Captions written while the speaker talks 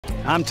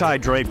I'm Ty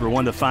Draper,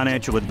 one of the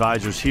financial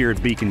advisors here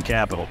at Beacon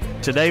Capital.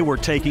 Today we're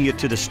taking it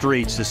to the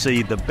streets to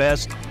see the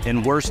best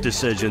and worst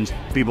decisions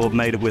people have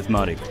made with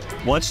money.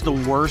 What's the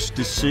worst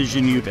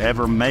decision you've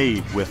ever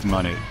made with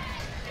money?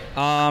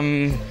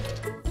 I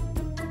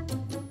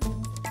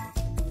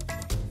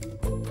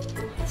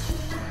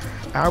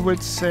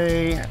would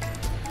say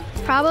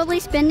probably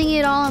spending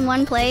it all in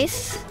one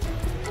place.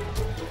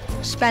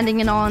 Spending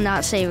it all and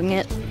not saving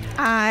it.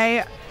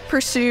 I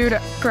pursued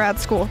grad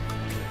school.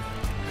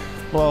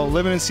 Well,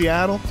 living in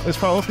Seattle is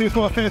probably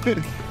one.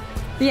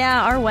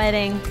 Yeah, our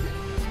wedding.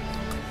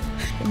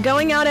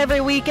 Going out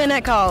every weekend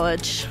at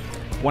college.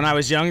 When I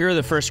was younger,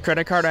 the first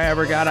credit card I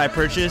ever got, I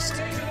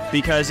purchased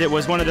because it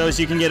was one of those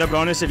you can get a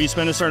bonus if you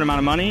spend a certain amount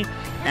of money.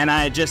 And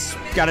I just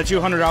got a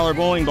 $200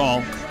 bowling ball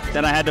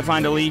that I had to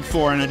find a league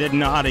for and I didn't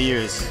know how to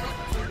use.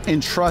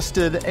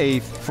 Entrusted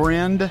a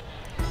friend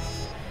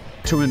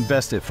to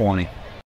invest it for me.